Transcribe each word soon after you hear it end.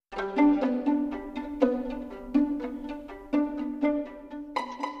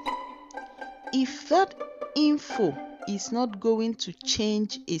if that info is not going to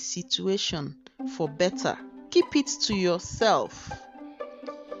change a situation for better, keep it to yourself.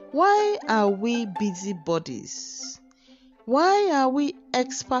 Why are we busybodies? Why are we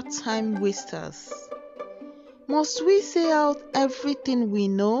expert time wasters? Must we say out everything we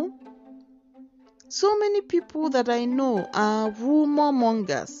know? So many people that I know are rumor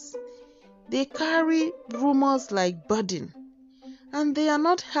mongers. They carry rumors like burden, and they are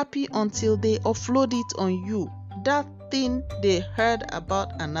not happy until they offload it on you, that thing they heard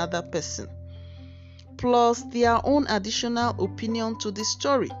about another person, plus their own additional opinion to the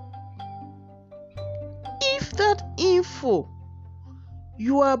story. If that info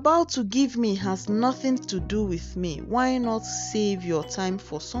you are about to give me has nothing to do with me, why not save your time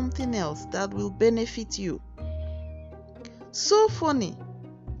for something else that will benefit you? So funny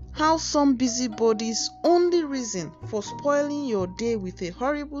how some busybodies' only reason for spoiling your day with a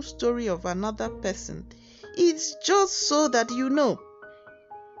horrible story of another person is just so that you know.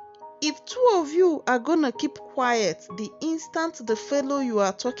 If two of you are gonna keep quiet the instant the fellow you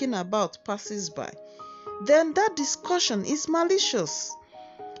are talking about passes by, then that discussion is malicious.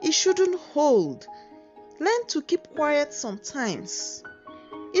 It shouldn't hold. Learn to keep quiet sometimes.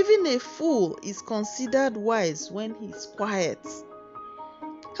 Even a fool is considered wise when he's quiet.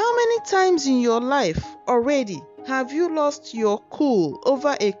 How many times in your life already have you lost your cool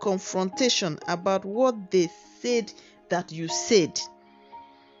over a confrontation about what they said that you said?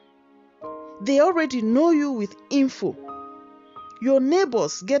 They already know you with info. Your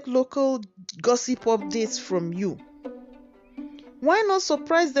neighbors get local gossip updates from you. Why not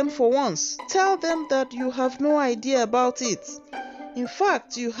surprise them for once? Tell them that you have no idea about it. In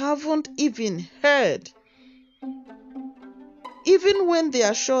fact, you haven't even heard. Even when they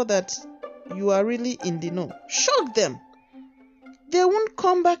are sure that you are really in the know, shock them. They won't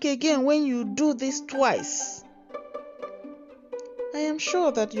come back again when you do this twice. I am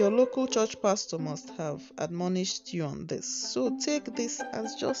sure that your local church pastor must have admonished you on this, so take this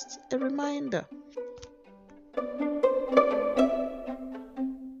as just a reminder.